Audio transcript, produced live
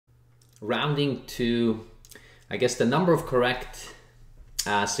rounding to, I guess, the number of correct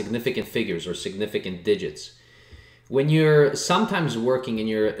significant figures or significant digits. When you're sometimes working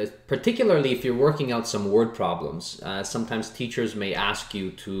and particularly if you're working out some word problems, sometimes teachers may ask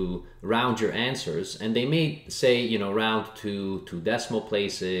you to round your answers, and they may say, you know, round to 2 decimal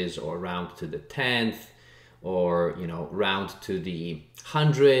places, or round to the 10th, or, you know, round to the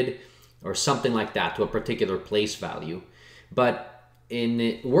 100, or something like that, to a particular place value. But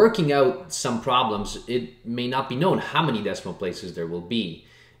in working out some problems, it may not be known how many decimal places there will be.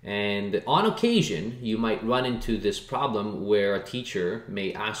 And on occasion, you might run into this problem where a teacher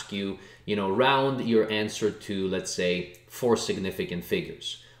may ask you, you know, round your answer to, let's say, 4 significant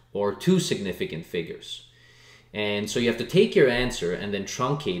figures or 2 significant figures. And so you have to take your answer and then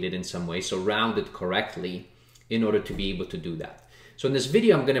truncate it in some way, so round it correctly in order to be able to do that. So in this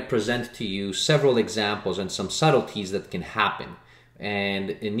video, I'm going to present to you several examples and some subtleties that can happen.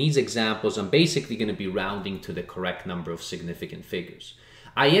 And in these examples, I'm basically going to be rounding to the correct number of significant figures.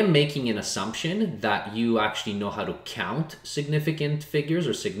 I am making an assumption that you actually know how to count significant figures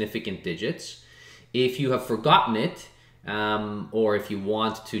or significant digits. If you have forgotten it, or if you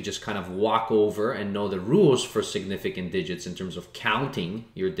want to just kind of walk over and know the rules for significant digits in terms of counting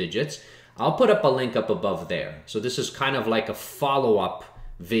your digits, I'll put up a link up above there. So this is kind of like a follow-up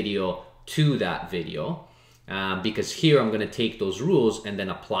video to that video, because here I'm going to take those rules and then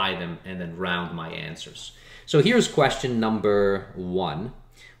apply them and then round my answers. So here's question number 1.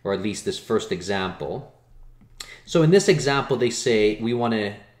 Or at least this first example. So in this example, they say we want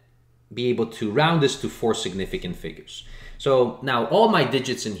to be able to round this to 4 significant figures. So now all my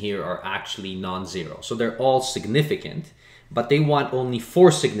digits in here are actually non-zero. So they're all significant, but they want only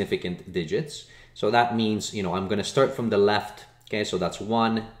 4 significant digits. So that means, you know, I'm going to start from the left. Okay, so that's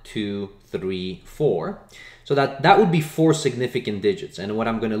 1, 2, 3, 4. So that would be 4 significant digits. And what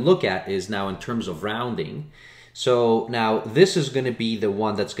I'm going to look at is now in terms of rounding. So now this is going to be the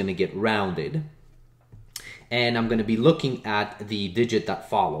one that's going to get rounded. And I'm going to be looking at the digit that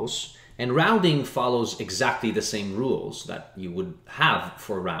follows. And rounding follows exactly the same rules that you would have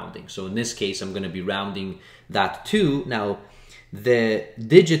for rounding. So in this case, I'm going to be rounding that 2. Now, the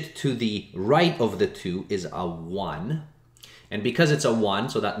digit to the right of the 2 is a 1. And because it's a 1,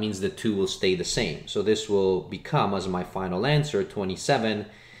 so that means the 2 will stay the same. So this will become, as my final answer,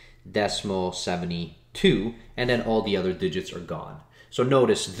 27.72. And then all the other digits are gone. So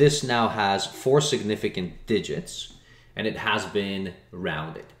notice this now has 4 significant digits, and it has been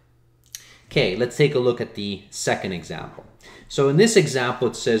rounded. Okay, let's take a look at the second example. So in this example,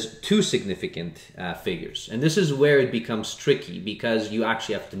 it says 2 significant figures. And this is where it becomes tricky, because you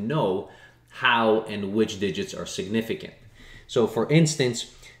actually have to know how and which digits are significant. So for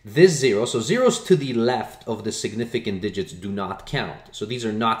instance, this 0, so zeros to the left of the significant digits do not count. So these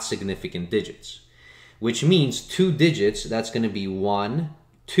are not significant digits, which means 2 digits, that's going to be 1,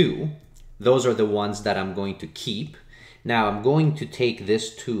 2. Those are the ones that I'm going to keep. Now I'm going to take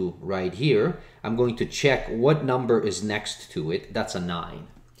this 2 right here. I'm going to check what number is next to it. That's a 9.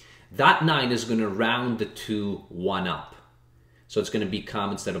 That 9 is going to round the 2 1 up. So it's going to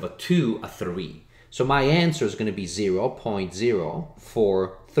become, instead of a 2, a 3. So my answer is going to be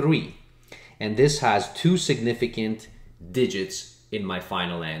 0.043. And this has 2 significant digits in my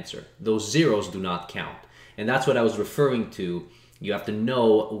final answer. Those zeros do not count. And that's what I was referring to. You have to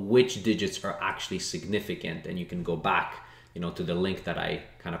know which digits are actually significant, and you can go back, you know, to the link that I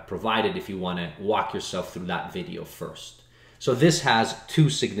kind of provided if you want to walk yourself through that video first. So this has 2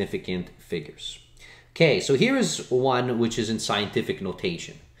 significant figures. Okay, so here is one which is in scientific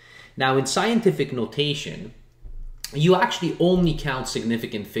notation. Now in scientific notation, you actually only count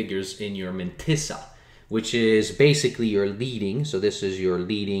significant figures in your mantissa, which is basically your leading. So this is your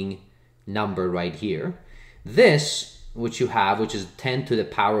leading number right here. This, which you have, which is 10 to the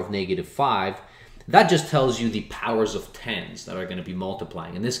power of -5, that just tells you the powers of 10s that are going to be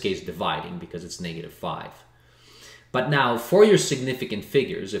multiplying. In this case, dividing, because it's -5. But now for your significant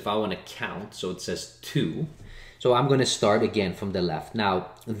figures, if I want to count, so it says 2. So I'm going to start again from the left.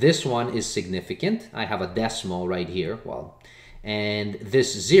 Now, this one is significant. I have a decimal right here. Well, and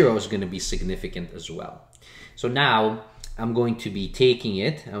this 0 is going to be significant as well. So now I'm going to be taking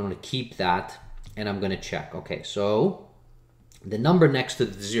it. I'm going to keep that, and I'm going to check. Okay, so the number next to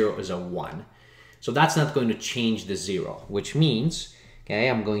the 0 is a 1. So that's not going to change the 0, which means, okay,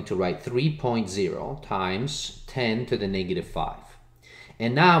 I'm going to write 3.0 times 10 to the -5.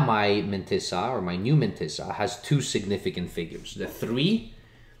 And now my mantissa, or my new mantissa, has 2 significant figures, the 3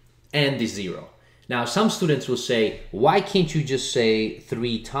 and the 0. Now, some students will say, why can't you just say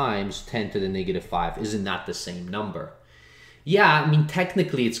 3 times 10 to the -5? Isn't that the same number? Yeah, I mean,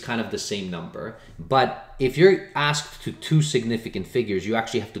 technically it's kind of the same number, but if you're asked to two significant figures, you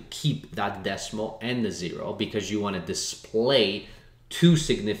actually have to keep that decimal and the zero because you want to display two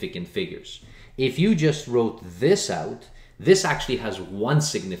significant figures. If you just wrote this out, this actually has one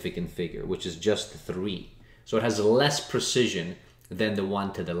significant figure, which is just 3. So it has less precision than the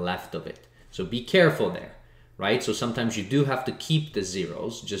one to the left of it. So be careful there, right? So sometimes you do have to keep the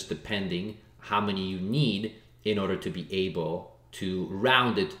zeros, just depending how many you need in order to be able to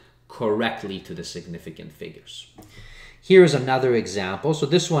round it correctly to the significant figures. Here's another example. So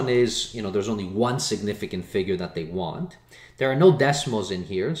this one is, there's only one significant figure that they want. There are no decimals in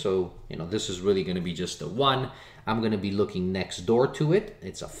here, so, this is really going to be just a 1. I'm going to be looking next door to it.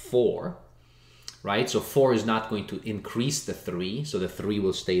 It's a 4, right? So 4 is not going to increase the 3, so the 3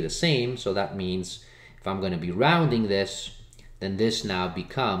 will stay the same. So that means if I'm going to be rounding this, then this now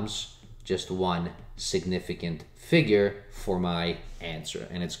becomes just one significant figure for my answer,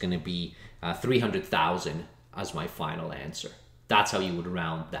 and it's going to be 300,000 as my final answer. That's how you would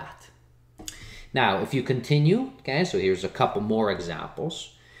round that. Now, if you continue, okay, so here's a couple more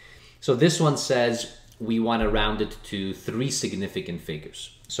examples. So this one says we want to round it to 3 significant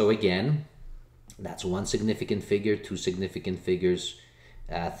figures. So again, that's 1 significant figure, 2 significant figures,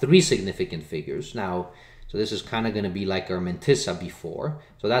 3 significant figures. Now, so this is kind of going to be like our mantissa before.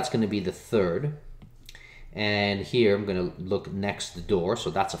 So that's going to be the 3rd. And here I'm going to look next door. So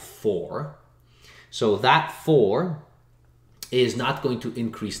that's a 4. So that 4 is not going to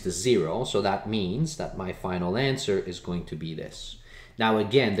increase to 0. So that means that my final answer is going to be this. Now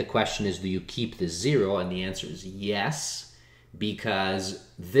again, the question is, do you keep the 0? And the answer is yes, because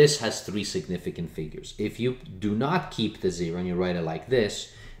this has 3 significant figures. If you do not keep the 0 and you write it like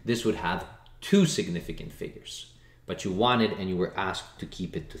this would have 2 significant figures. But you wanted and you were asked to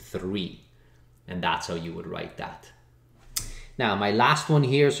keep it to 3. And that's how you would write that. Now, my last one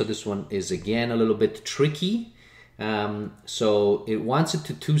here, so this one is again a little bit tricky. So it wants it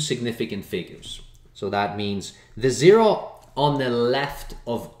to 2 significant figures. So that means the 0 on the left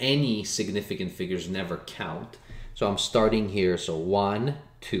of any significant figures never count. So I'm starting here, so 1,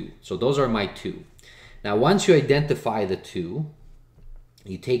 2. So those are my 2. Now, once you identify the 2,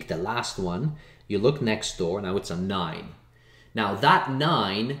 you take the last one, you look next door, now it's a 9. Now that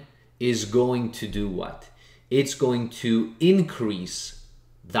 9 is going to do what? It's going to increase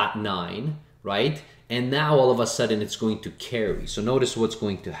that 9, right? And now all of a sudden it's going to carry. So notice what's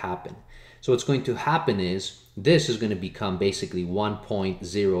going to happen. So what's going to happen is this is going to become basically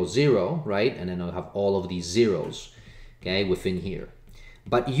 1.00, right? And then I'll have all of these zeros, okay, within here.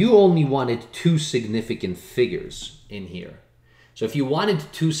 But you only wanted 2 significant figures in here. So if you wanted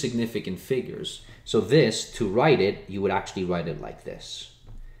 2 significant figures, so this, to write it, you would actually write it like this.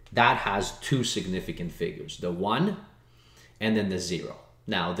 That has 2 significant figures, the 1 and then the 0.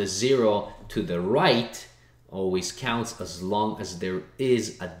 Now, the 0 to the right always counts as long as there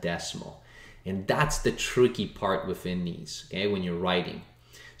is a decimal. And that's the tricky part within these, okay, when you're writing.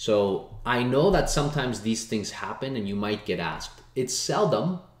 So I know that sometimes these things happen and you might get asked. It's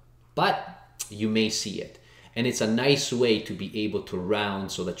seldom, but you may see it. And it's a nice way to be able to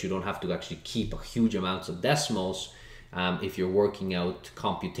round so that you don't have to actually keep a huge amounts of decimals if you're working out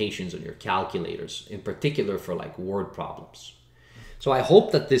computations on your calculators, in particular for like word problems. So I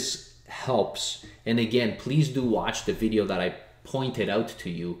hope that this helps. And again, please do watch the video that I pointed out to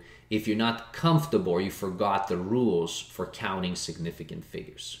you if you're not comfortable or you forgot the rules for counting significant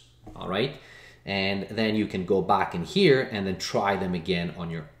figures. All right? And then you can go back in here and then try them again on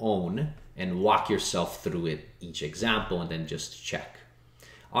your own and walk yourself through it, each example, and then just check.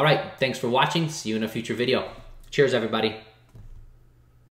 All right, thanks for watching. See you in a future video. Cheers, everybody.